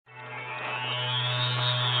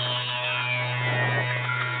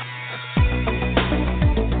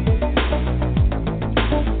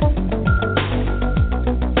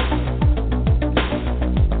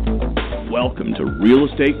Real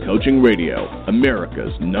Estate Coaching Radio,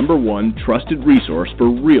 America's #1 trusted resource for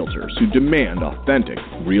realtors who demand authentic,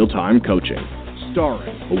 real-time coaching.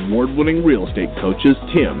 Starring award-winning real estate coaches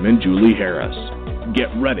Tim and Julie Harris.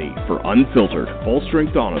 Get ready for unfiltered,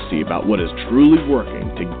 full-strength honesty about what is truly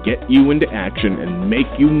working to get you into action and make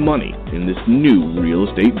you money in this new real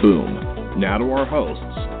estate boom. Now to our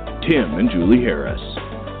hosts, Tim and Julie Harris.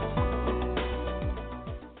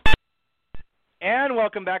 And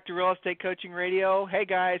welcome back to Real Estate Coaching Radio. Hey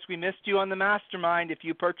guys, we missed you on the mastermind. If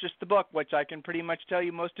you purchased the book, which I can pretty much tell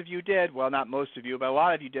you most of you did, well, not most of you, but a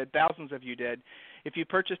lot of you did, thousands of you did. If you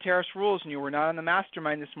purchased Harris Rules and you were not on the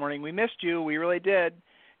mastermind this morning, we missed you. We really did.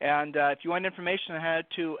 And if you want information on how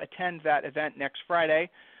to attend that event next Friday,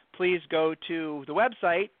 please go to the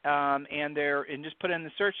website and just put in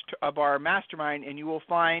the search of our mastermind, and you will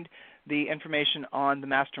find the information on the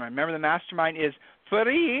mastermind. Remember, the mastermind is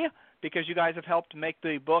free, because you guys have helped make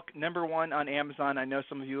the book #1 on Amazon. I know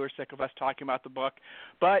some of you are sick of us talking about the book.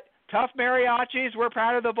 But Tough Mariachis, we're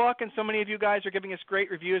proud of the book, and so many of you guys are giving us great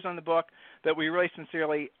reviews on the book that we really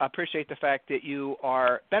sincerely appreciate the fact that you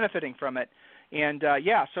are benefiting from it. And,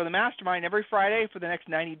 so the mastermind every Friday for the next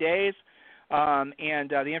 90 days.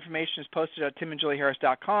 The information is posted at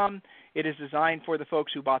timandjulieharris.com. It is designed for the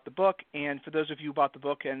folks who bought the book, and for those of you who bought the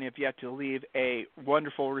book and have yet to leave a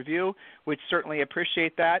wonderful review, which certainly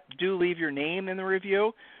appreciate that, do leave your name in the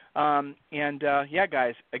review.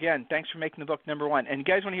 Guys, again, thanks for making the book #1. And you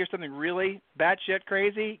guys want to hear something really batshit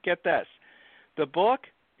crazy? Get this. The book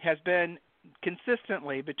has been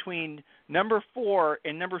consistently between #4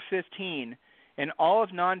 and #15 in all of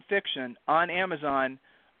nonfiction on Amazon,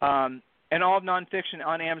 and all of nonfiction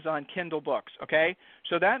on Amazon Kindle books, okay?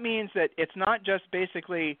 So that means that it's not just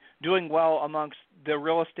basically doing well amongst the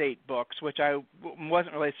real estate books, which I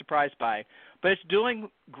wasn't really surprised by, but it's doing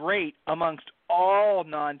great amongst all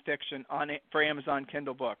nonfiction for Amazon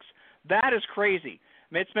Kindle books. That is crazy.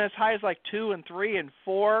 I mean, it's been as high as like 2 and 3 and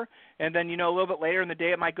 4, and then, a little bit later in the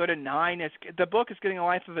day it might go to 9. The book is getting a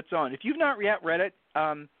life of its own. If you've not yet read it,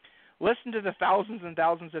 listen to the thousands and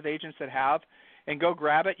thousands of agents that have, and go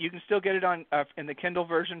grab it. You can still get it on in the Kindle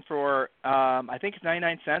version for, I think it's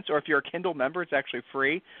 99 cents, or if you're a Kindle member, it's actually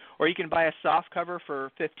free. Or you can buy a soft cover for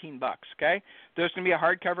 $15, okay? There's going to be a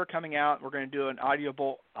hardcover coming out. We're going to do an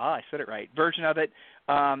audible, I said it right, version of it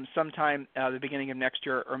sometime the beginning of next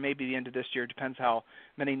year, or maybe the end of this year. Depends how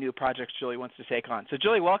many new projects Julie wants to take on. So,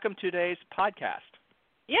 Julie, welcome to today's podcast.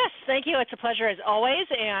 Yes, thank you. It's a pleasure as always.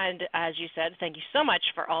 And as you said, thank you so much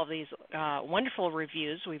for all of these wonderful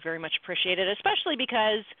reviews. We very much appreciate it, especially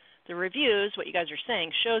because the reviews, what you guys are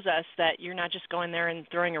saying, shows us that you're not just going there and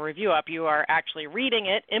throwing a review up. You are actually reading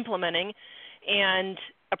it, implementing, and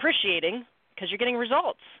appreciating because you're getting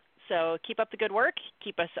results. So keep up the good work.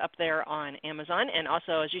 Keep us up there on Amazon. And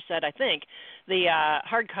also, as you said, I think the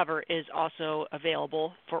hardcover is also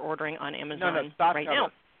available for ordering on Amazon right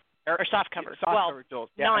now. Or soft cover.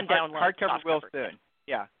 Non-download. Hardcover will soon.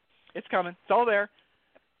 Yeah, it's coming. It's all there.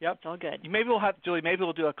 Yep, it's all good. Maybe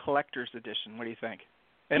we'll do a collector's edition. What do you think?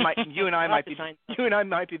 You and I might be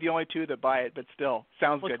the only two that buy it, but still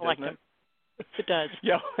sounds good, doesn't it? It does.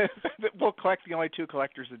 Yeah, we'll collect the only 2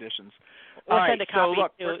 collector's editions. We'll send a copy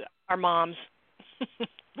to our moms.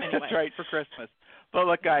 Anyway. That's right, for Christmas. But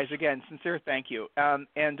look, guys, again, sincere thank you.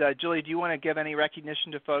 Julie, do you want to give any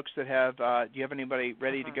recognition to folks that have? Do you have anybody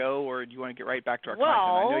ready to go, or do you want to get right back to our content?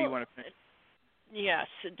 I know you want to finish. Yes,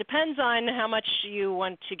 it depends on how much you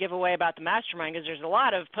want to give away about the mastermind, because there's a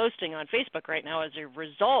lot of posting on Facebook right now as a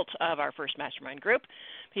result of our first mastermind group.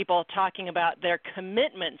 People talking about their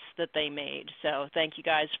commitments that they made. So thank you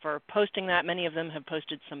guys for posting that. Many of them have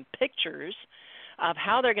posted some pictures of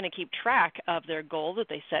how they're going to keep track of their goal that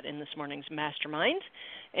they set in this morning's mastermind.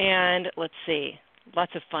 And let's see,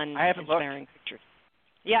 lots of fun, inspiring pictures.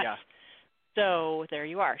 Yes. Yeah. So there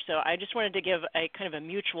you are. So I just wanted to give a kind of a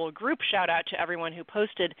mutual group shout out to everyone who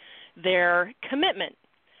posted their commitment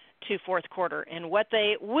to fourth quarter and what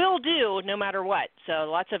they will do no matter what. So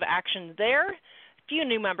lots of action there. Few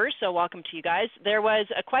new members, so welcome to you guys. There was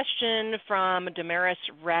a question from Damaris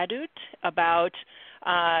Radut about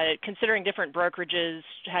considering different brokerages,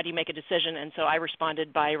 how do you make a decision? And so I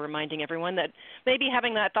responded by reminding everyone that maybe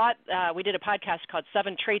having that thought, we did a podcast called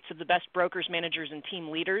 7 Traits of the Best Brokers, Managers, and Team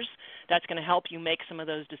Leaders. That's going to help you make some of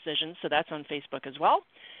those decisions. So that's on Facebook as well.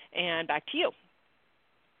 And back to you.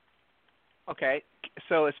 Okay.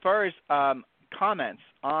 So as far as comments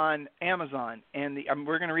on Amazon, and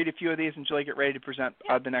we're going to read a few of these, and Julie, get ready to present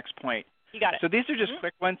the next point. You got it. So these are just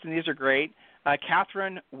quick ones, and these are great.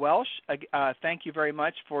 Catherine Welsh, thank you very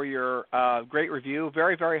much for your great review.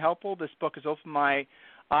 Very, very helpful. This book has opened my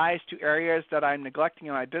eyes to areas that I'm neglecting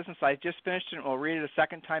in my business. I just finished it and will read it a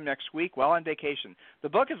second time next week while on vacation. The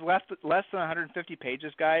book is less than 150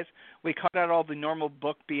 pages, guys. We cut out all the normal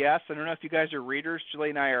book BS. I don't know if you guys are readers.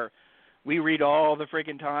 Julie and I we read all the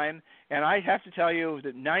freaking time, and I have to tell you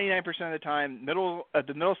that 99% of the time,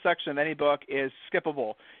 the middle section of any book is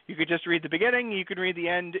skippable. You could just read the beginning, you could read the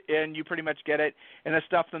end, and you pretty much get it, and the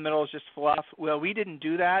stuff in the middle is just fluff. Well, we didn't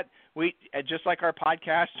do that. We just like our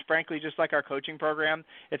podcast, frankly, just like our coaching program,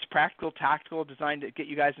 it's practical, tactical, designed to get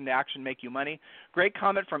you guys into action, make you money. Great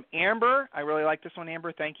comment from Amber. I really like this one,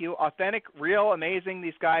 Amber. Thank you. Authentic, real, amazing.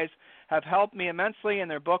 These guys have helped me immensely,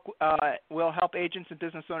 and their book will help agents and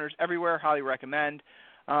business owners everywhere. Highly recommend.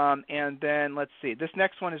 And then let's see. This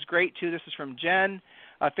next one is great, too. This is from Jen.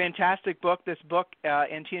 A fantastic book. This book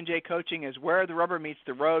in T&J Coaching is Where the Rubber Meets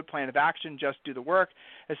the Road, Plan of Action, Just Do the Work,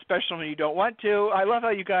 especially when you don't want to. I love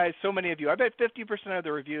how you guys, so many of you, I bet 50% of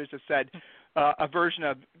the reviews have said a version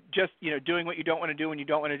of just, doing what you don't want to do when you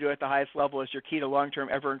don't want to do it at the highest level is your key to long-term,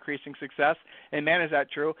 ever-increasing success. And, man, is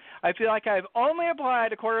that true. I feel like I've only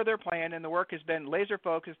applied a quarter of their plan, and the work has been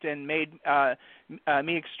laser-focused and made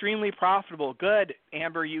me extremely profitable. Good,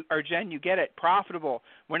 Amber, or Jen, you get it, profitable.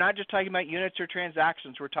 We're not just talking about units or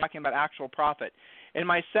transactions. We're talking about actual profit. In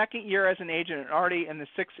my second year as an agent, and already in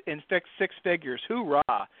six figures,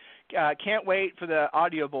 hoorah. Can't wait for the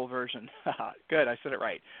Audible version. Good, I said it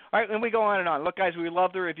right. All right, and we go on and on. Look, guys, we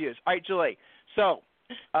love the reviews. All right, Julie. So,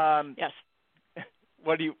 yes.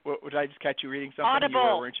 Did I just catch you reading something? Audible. You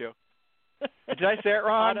were, weren't you? Did I say it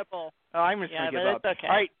wrong? Audible. Oh, I'm just going to give up. Okay.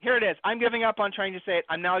 All right, here it is. I'm giving up on trying to say it.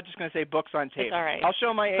 I'm now just going to say books on tape. It's all right. I'll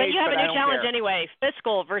show my age, but you have a new challenge care. anyway,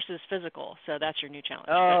 fiscal versus physical. So that's your new challenge.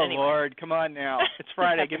 Oh, anyway. Lord, come on now. It's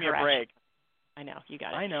Friday. Give me a break. I know. You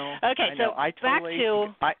got it. I know. Okay, I know. so I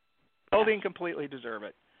totally and completely deserve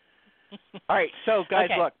it. All right, so guys,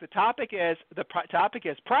 look, the topic is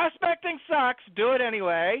prospecting sucks. Do it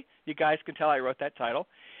anyway. You guys can tell I wrote that title,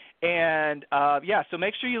 and so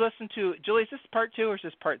make sure you listen to Julie. Is this part 2 or is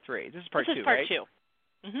this part 3? This is part 2, right? This is part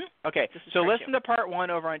 2. Mm-hmm. Okay, so listen to part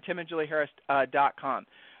 1 over on timandjulieharris.com.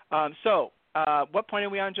 What point are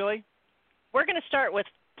we on, Julie? We're going to start with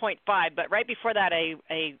point 5, but right before that,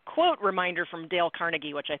 a quote reminder from Dale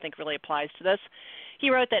Carnegie, which I think really applies to this. He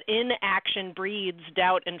wrote that inaction breeds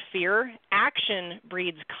doubt and fear. Action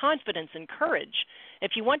breeds confidence and courage.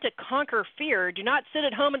 If you want to conquer fear, do not sit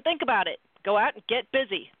at home and think about it. Go out and get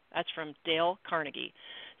busy. That's from Dale Carnegie.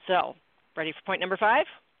 So, ready for point number 5?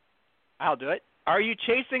 I'll do it. Are you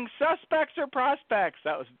chasing suspects or prospects?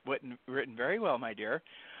 That was written very well, my dear.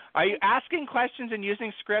 Are you asking questions and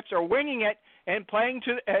using scripts, or winging it and praying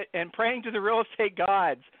to the real estate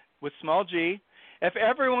gods with small g? If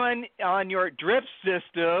everyone on your drip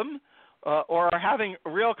system or having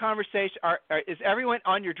real conversation, is everyone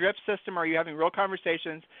on your drip system? Are you having real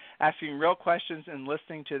conversations, asking real questions, and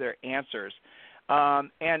listening to their answers?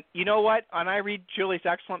 And you know what? When I read Julie's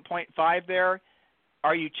excellent point 5 there,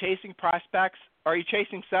 are you chasing prospects? Are you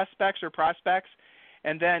chasing suspects or prospects?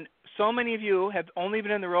 And then so many of you have only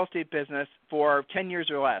been in the real estate business for 10 years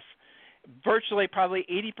or less. Virtually, probably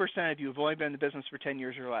 80% of you have only been in the business for 10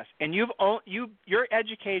 years or less. And your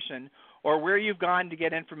education or where you've gone to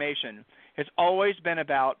get information has always been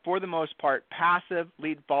about, for the most part, passive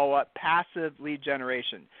lead follow-up, passive lead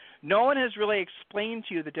generation. No one has really explained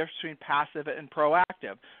to you the difference between passive and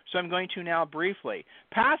proactive. So I'm going to now briefly.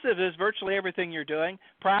 Passive is virtually everything you're doing.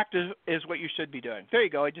 Proactive is what you should be doing. There you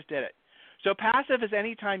go. I just did it. So passive is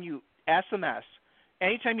anytime you SMS,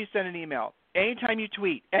 anytime you send an email, anytime you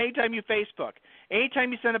tweet, anytime you Facebook,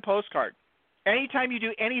 anytime you send a postcard, anytime you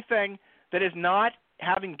do anything that is not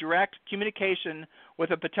having direct communication with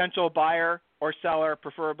a potential buyer or seller,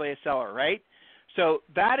 preferably a seller, right? So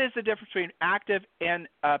that is the difference between active and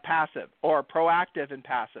passive, or proactive and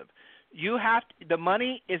passive. The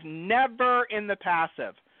money is never in the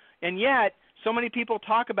passive, and yet so many people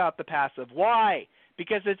talk about the passive. Why?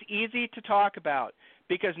 Because it's easy to talk about.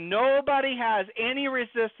 Because nobody has any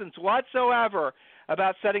resistance whatsoever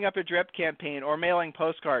about setting up a drip campaign or mailing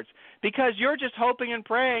postcards. Because you're just hoping and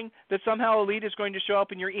praying that somehow a lead is going to show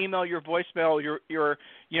up in your email, your voicemail, your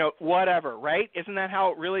whatever, right? Isn't that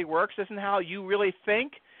how it really works? Isn't that how you really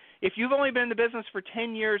think? If you've only been in the business for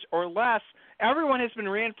 10 years or less, everyone has been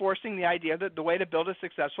reinforcing the idea that the way to build a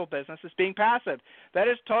successful business is being passive. That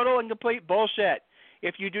is total and complete bullshit.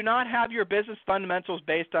 If you do not have your business fundamentals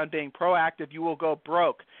based on being proactive, you will go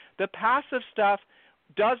broke. The passive stuff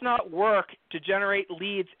does not work to generate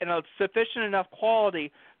leads in a sufficient enough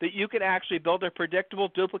quality that you can actually build a predictable,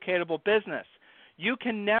 duplicatable business. You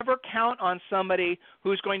can never count on somebody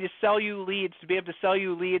who's going to sell you leads to be able to sell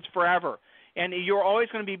you leads forever. And you're always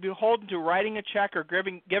going to be beholden to writing a check or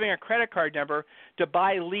giving a credit card number to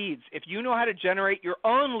buy leads. If you know how to generate your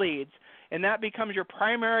own leads, and that becomes your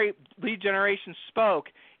primary lead generation spoke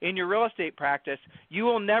in your real estate practice, you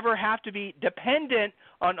will never have to be dependent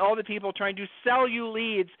on all the people trying to sell you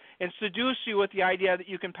leads and seduce you with the idea that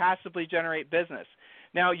you can passively generate business.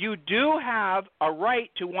 Now, you do have a right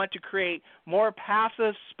to want to create more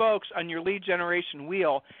passive spokes on your lead generation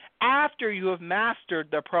wheel after you have mastered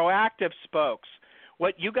the proactive spokes.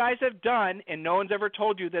 What you guys have done, and no one's ever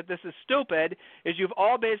told you that this is stupid, is you've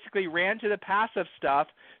all basically ran to the passive stuff,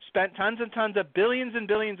 spent tons and tons of billions and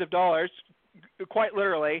billions of dollars, quite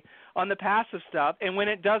literally, on the passive stuff, and when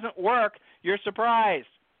it doesn't work, you're surprised.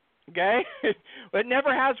 Okay? It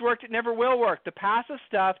never has worked. It never will work. The passive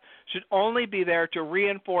stuff should only be there to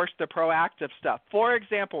reinforce the proactive stuff. For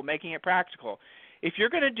example, making it practical. If you're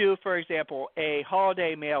going to do, for example, a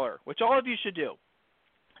holiday mailer, which all of you should do,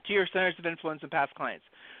 to your centers of influence and past clients,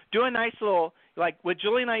 do a nice little, like what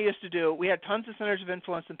Julie and I used to do, we had tons of centers of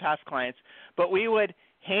influence and past clients, but we would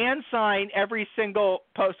hand sign every single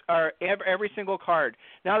post or every single card.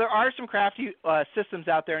 Now, there are some crafty systems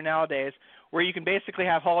out there nowadays where you can basically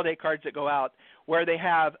have holiday cards that go out where they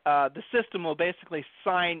have the system will basically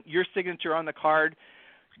sign your signature on the card.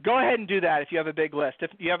 Go ahead and do that if you have a big list.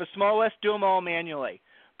 If you have a small list, do them all manually.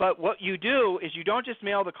 But what you do is you don't just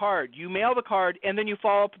mail the card. You mail the card, and then you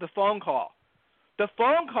follow up with a phone call. The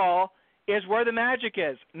phone call is where the magic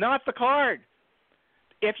is, not the card.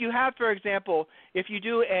 If you have, for example, if you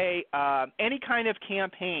do any kind of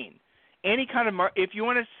campaign, any kind of if you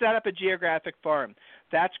want to set up a geographic farm,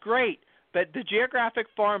 that's great. But the geographic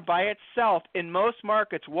farm by itself in most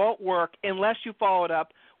markets won't work unless you follow it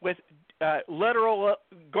up with literal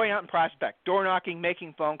going out and prospect, door knocking,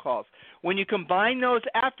 making phone calls. When you combine those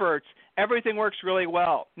efforts, everything works really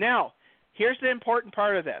well. Now, here's the important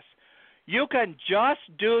part of this. You can just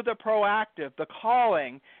do the proactive, the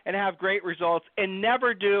calling, and have great results and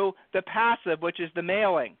never do the passive, which is the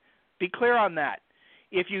mailing. Be clear on that.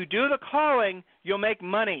 If you do the calling, you'll make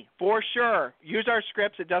money for sure. Use our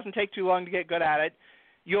scripts. It doesn't take too long to get good at it.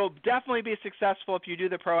 You'll definitely be successful if you do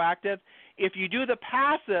the proactive. If you do the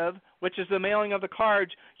passive, which is the mailing of the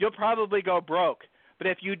cards, you'll probably go broke. But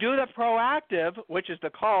if you do the proactive, which is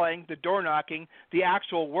the calling, the door knocking, the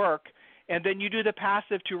actual work, and then you do the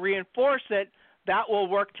passive to reinforce it, that will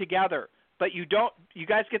work together. But you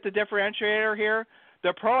guys get the differentiator here?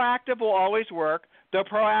 The proactive will always work. The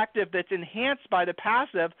proactive that's enhanced by the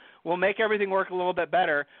passive will make everything work a little bit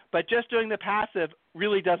better, but just doing the passive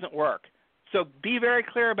really doesn't work. So be very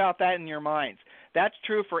clear about that in your minds. That's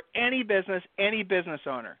true for any business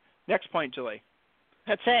owner. Next point, Julie.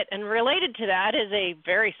 That's it. And related to that is a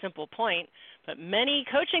very simple point, but many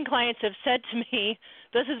coaching clients have said to me,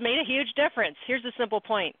 this has made a huge difference. Here's the simple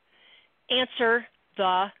point. Answer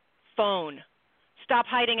the phone. Stop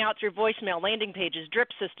hiding out through voicemail, landing pages, drip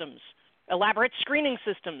systems, elaborate screening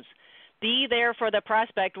systems. Be there for the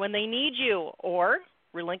prospect when they need you, or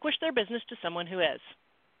relinquish their business to someone who is.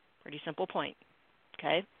 Pretty simple point.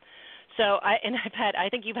 Okay? So I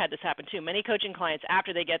think you've had this happen too. Many coaching clients,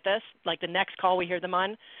 after they get this, like the next call we hear them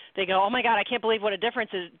on, they go, oh my God, I can't believe what a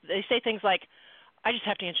difference is. They say things like, I just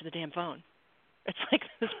have to answer the damn phone. It's like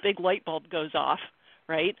this big light bulb goes off,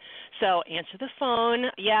 right? So answer the phone.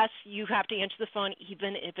 Yes, you have to answer the phone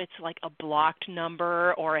even if it's like a blocked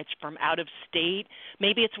number or it's from out of state.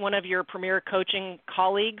 Maybe it's one of your premier coaching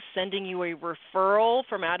colleagues sending you a referral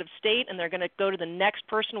from out of state, and they're going to go to the next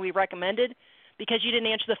person we recommended because you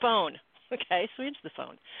didn't answer the phone. Okay, so answer the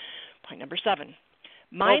phone. Point number 7.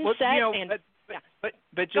 Mindset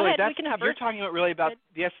But Julie, ahead, you're talking about really about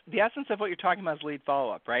the essence of what you're talking about is lead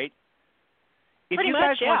follow-up, right? Pretty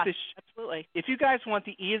much, yeah. Absolutely. If you guys want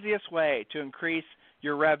the easiest way to increase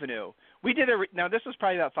your revenue, we did now this was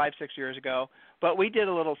probably about 5-6 years ago, but we did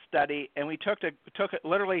a little study, and we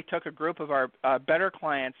literally took a group of our better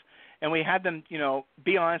clients, and we had them,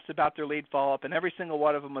 be honest about their lead follow-up, and every single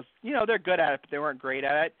one of them was, they're good at it, but they weren't great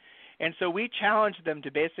at it. And so we challenged them to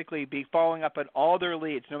basically be following up on all their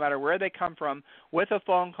leads, no matter where they come from, with a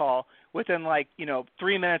phone call within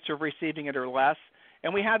 3 minutes of receiving it or less.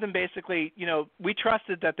 And we had them basically, we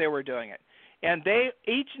trusted that they were doing it. And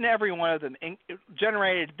each and every one of them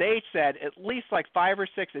generated, they said, at least 5 or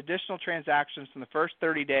 6 additional transactions in the first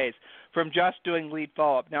 30 days from just doing lead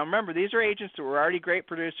follow-up. Now, remember, these are agents that were already great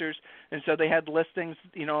producers, and so they had listings,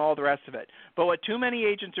 all the rest of it. But what too many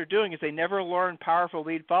agents are doing is they never learn powerful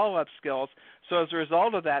lead follow-up skills, so as a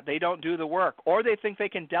result of that, they don't do the work, or they think they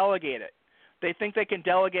can delegate it. They think they can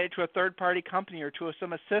delegate it to a third-party company or to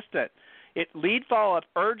some assistant. Lead follow-up,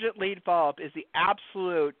 urgent lead follow-up is the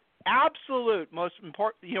absolute absolute most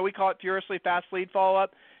important, we call it furiously fast lead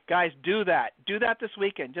follow-up. Guys, do that. Do that this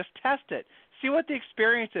weekend. Just test it. See what the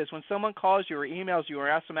experience is when someone calls you or emails you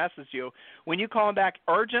or SMSs you. When you call them back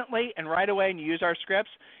urgently and right away and you use our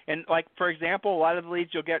scripts, and like, for example, a lot of the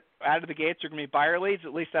leads you'll get out of the gates are going to be buyer leads.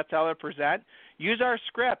 At least that's how they're present. Use our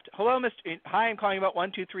script. Hello, Hi, I'm calling about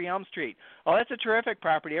 123 Elm Street. Oh, that's a terrific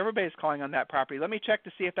property. Everybody's calling on that property. Let me check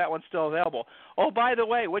to see if that one's still available. Oh, by the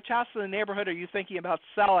way, which house in the neighborhood are you thinking about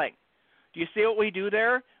selling? Do you see what we do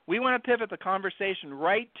there? We want to pivot the conversation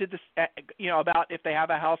right to this, about if they have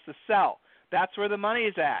a house to sell. That's where the money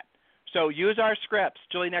is at. So use our scripts.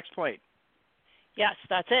 Julie, next point. Yes,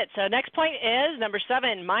 that's it. So next point is number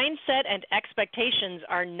 7, mindset and expectations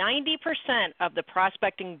are 90% of the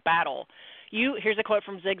prospecting battle. Here's a quote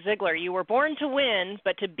from Zig Ziglar. You were born to win,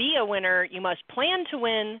 but to be a winner, you must plan to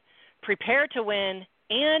win, prepare to win,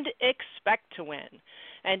 and expect to win.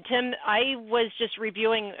 And Tim, I was just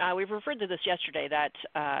reviewing, we referred to this yesterday,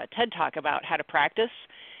 that TED Talk about how to practice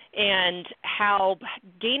and how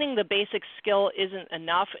gaining the basic skill isn't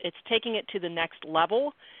enough. It's taking it to the next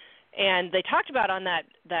level. And they talked about on that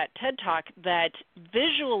TED Talk that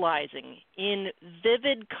visualizing in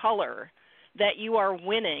vivid color that you are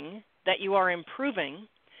winning, that you are improving,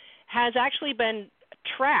 has actually been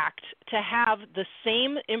tracked to have the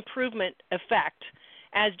same improvement effect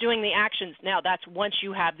as doing the actions. Now, that's once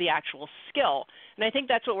you have the actual skill. And I think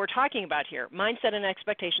that's what we're talking about here. Mindset and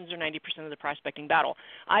expectations are 90% of the prospecting battle.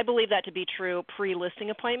 I believe that to be true pre-listing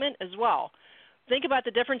appointment as well. Think about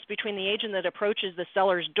the difference between the agent that approaches the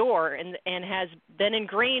seller's door and has been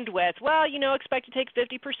ingrained with, well, expect to take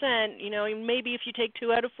 50%, maybe if you take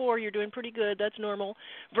 2 out of 4, you're doing pretty good, that's normal,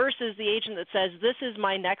 versus the agent that says, this is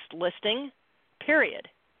my next listing, period.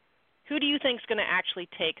 Who do you think is going to actually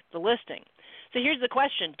take the listing? So here's the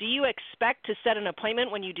question. Do you expect to set an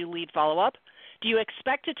appointment when you do lead follow-up? Do you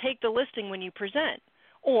expect to take the listing when you present?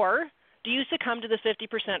 Or do you succumb to the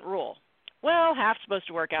 50% rule? Well, half's supposed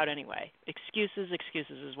to work out anyway. Excuses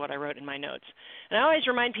is what I wrote in my notes. And I always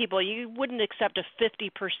remind people you wouldn't accept a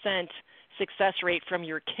 50% success rate from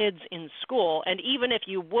your kids in school, and even if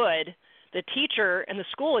you would, the teacher and the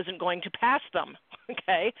school isn't going to pass them,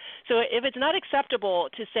 okay? So if it's not acceptable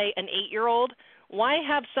to, say, an 8-year-old, why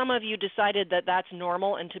have some of you decided that that's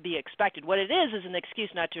normal and to be expected? What it is an excuse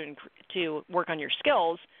not to work on your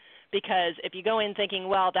skills, because if you go in thinking,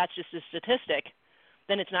 well, that's just a statistic,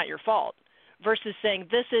 then it's not your fault, versus saying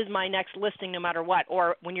this is my next listing no matter what.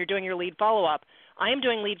 Or when you're doing your lead follow-up, I am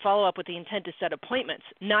doing lead follow-up with the intent to set appointments,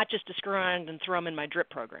 not just to screw around and throw them in my drip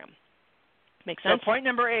program. Make sense? So point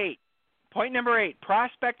number 8,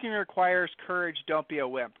 prospecting requires courage, don't be a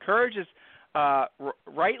wimp. Courage is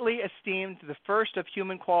rightly esteemed the first of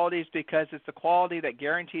human qualities because it's the quality that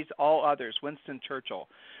guarantees all others, Winston Churchill.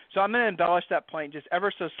 So I'm going to embellish that point just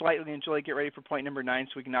ever so slightly, and Julie, get ready for point number 9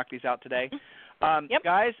 so we can knock these out today. Yep.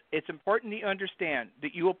 Guys, it's important that you understand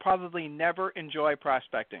that you will probably never enjoy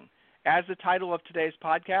prospecting. As the title of today's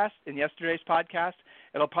podcast and yesterday's podcast,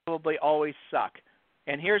 it'll probably always suck.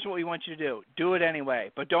 And here's what we want you to do. Do it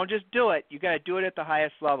anyway. But don't just do it. You got to do it at the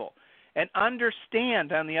highest level. And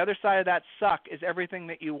understand on the other side of that suck is everything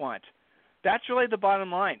that you want. That's really the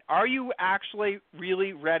bottom line. Are you actually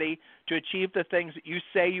really ready to achieve the things that you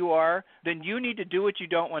say you are? Then you need to do what you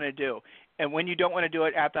don't want to do. And when you don't want to do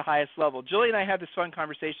it at the highest level. Julie and I have this fun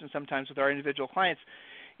conversation sometimes with our individual clients.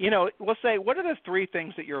 We'll say, what are the 3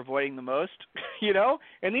 things that you're avoiding the most?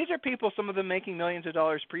 And these are people, some of them making millions of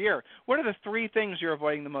dollars per year. What are the 3 things you're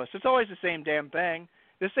avoiding the most? It's always the same damn thing.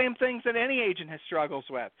 The same things that any agent has struggles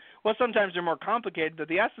with. Well, sometimes they're more complicated, but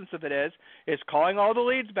the essence of it is calling all the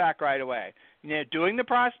leads back right away, doing the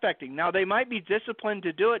prospecting. Now, they might be disciplined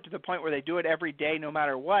to do it to the point where they do it every day no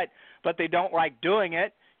matter what, but they don't like doing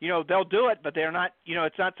it. They'll do it, but they're not,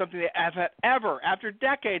 it's not something they ever, after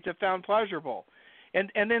decades, have found pleasurable. And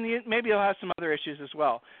then maybe you'll have some other issues as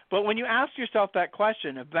well. But when you ask yourself that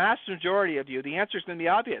question, a vast majority of you, the answer is going to be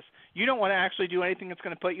obvious. You don't want to actually do anything that's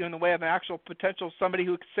going to put you in the way of an actual potential somebody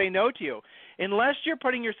who could say no to you. Unless you're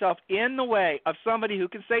putting yourself in the way of somebody who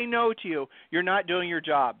can say no to you, you're not doing your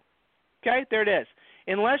job. Okay? There it is.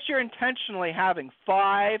 Unless you're intentionally having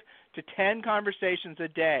 5 to 10 conversations a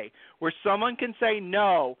day where someone can say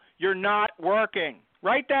no, you're not working.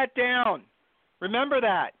 Write that down. Remember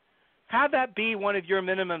that. Have that be one of your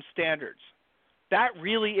minimum standards. That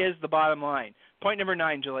really is the bottom line. Point number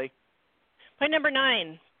 9, Julie. Point number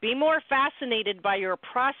 9, be more fascinated by your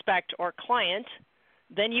prospect or client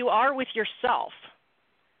than you are with yourself.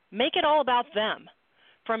 Make it all about them.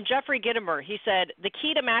 From Jeffrey Gitomer, he said, the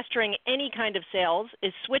key to mastering any kind of sales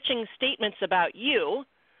is switching statements about you,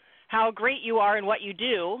 how great you are and what you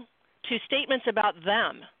do, to statements about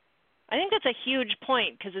them, I think that's a huge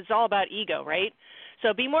point because it's all about ego, right?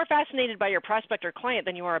 So be more fascinated by your prospect or client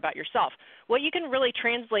than you are about yourself. What you can really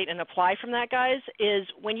translate and apply from that, guys, is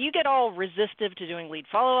when you get all resistive to doing lead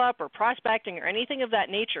follow-up or prospecting or anything of that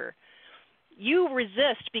nature, you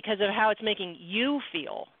resist because of how it's making you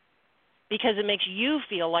feel, because it makes you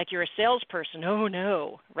feel like you're a salesperson. Oh,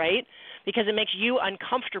 no, right? Because it makes you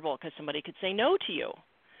uncomfortable because somebody could say no to you.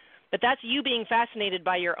 But that's you being fascinated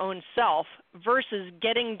by your own self versus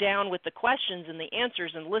getting down with the questions and the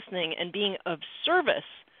answers and listening and being of service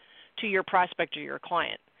to your prospect or your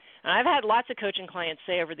client. And I've had lots of coaching clients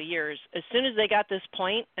say over the years, as soon as they got this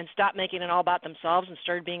point and stopped making it all about themselves and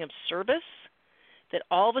started being of service, that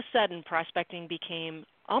all of a sudden prospecting became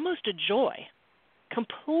almost a joy,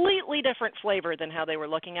 completely different flavor than how they were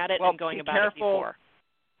looking at it and going about it before.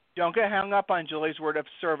 Don't get hung up on Julie's word of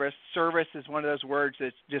service. Service is one of those words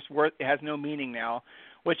that's just it has no meaning now.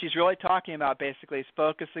 What she's really talking about basically is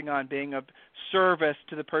focusing on being of service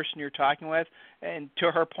to the person you're talking with. And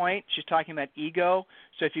to her point, she's talking about ego.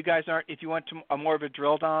 So if you want a more of a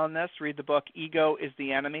drill down on this, read the book Ego is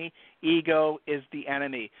the Enemy. Ego is the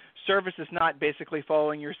enemy. Service is not basically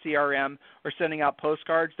following your CRM or sending out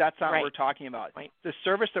postcards. That's not what we're talking about. Right. The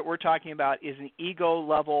service that we're talking about is an ego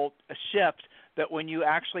level shift that when you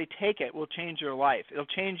actually take it will change your life. It'll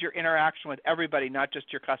change your interaction with everybody, not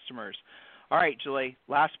just your customers. All right, Julie,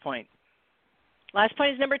 last point. Last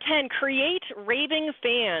point is number 10, create raving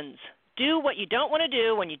fans. Do what you don't want to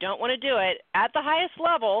do when you don't want to do it at the highest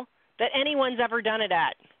level that anyone's ever done it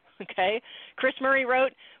at. Okay? Chris Murray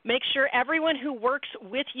wrote, make sure everyone who works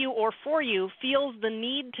with you or for you feels the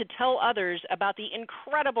need to tell others about the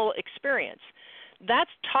incredible experience.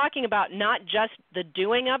 That's talking about not just the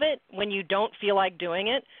doing of it when you don't feel like doing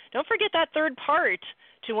it. Don't forget that third part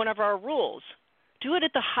to one of our rules. Do it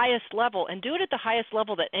at the highest level, and do it at the highest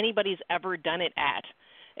level that anybody's ever done it at.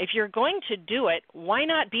 If you're going to do it, why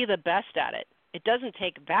not be the best at it? It doesn't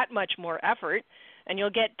take that much more effort, and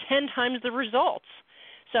you'll get 10 times the results.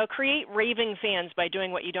 So create raving fans by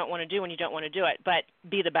doing what you don't want to do when you don't want to do it, but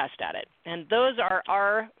be the best at it. And those are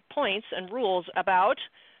our points and rules about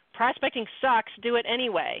prospecting sucks, do it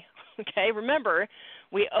anyway. Okay, remember,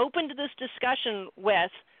 we opened this discussion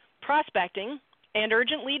with prospecting and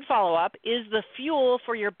urgent lead follow-up is the fuel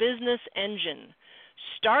for your business engine.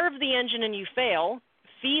 Starve the engine and you fail.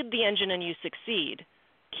 Feed the engine and you succeed.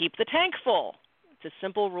 Keep the tank full. It's a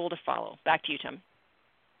simple rule to follow. Back to you, Tim.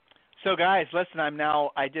 So, guys, listen, I'm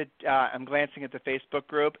glancing at the Facebook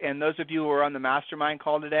group, and those of you who are on the mastermind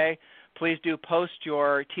call today, please do post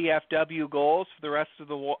your TFW goals for the rest of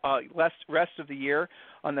the year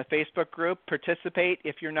on the Facebook group. Participate.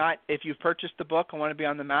 If you've purchased the book and want to be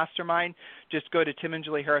on the mastermind, just go to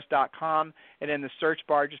timandjulieharris.com, and in the search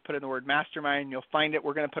bar, just put in the word mastermind, and you'll find it.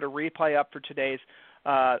 We're going to put a replay up for today's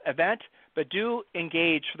event, but do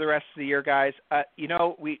engage for the rest of the year, guys.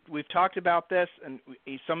 We've talked about this, and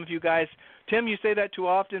some of you guys, Tim, you say that too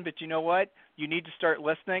often, but you know what? You need to start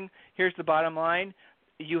listening. Here's the bottom line.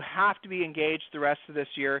 You have to be engaged the rest of this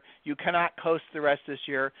year. You cannot coast the rest of this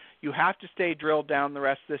year. You have to stay drilled down the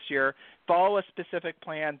rest of this year. Follow a specific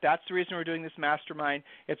plan. That's the reason we're doing this mastermind.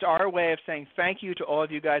 It's our way of saying thank you to all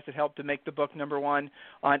of you guys that helped to make the book #1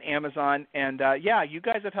 on Amazon. And, you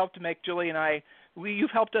guys have helped to make Julie and I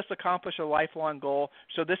you've helped us accomplish a lifelong goal.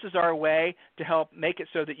 So this is our way to help make it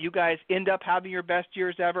so that you guys end up having your best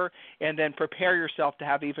years ever and then prepare yourself to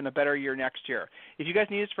have even a better year next year. If you guys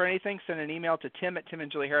need us for anything, send an email to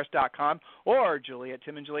tim@timandjulieharris.com or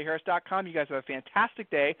julie@timandjulieharris.com. You guys have a fantastic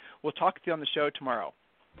day. We'll talk to you on the show tomorrow.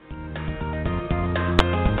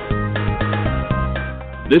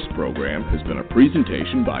 This program has been a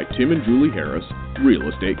presentation by Tim and Julie Harris, Real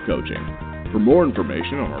Estate Coaching. For more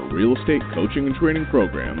information on our real estate coaching and training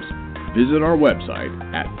programs, visit our website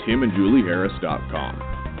at timandjulieharris.com.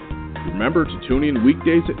 Remember to tune in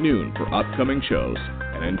weekdays at noon for upcoming shows.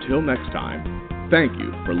 And until next time, thank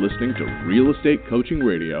you for listening to Real Estate Coaching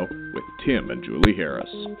Radio with Tim and Julie Harris.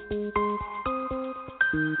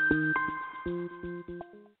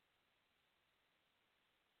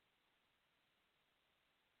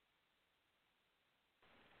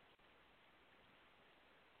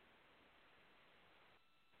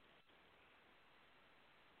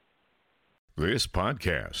 This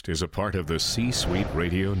podcast is a part of the C-Suite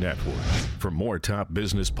Radio Network. For more top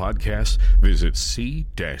business podcasts, visit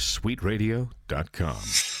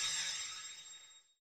c-suiteradio.com.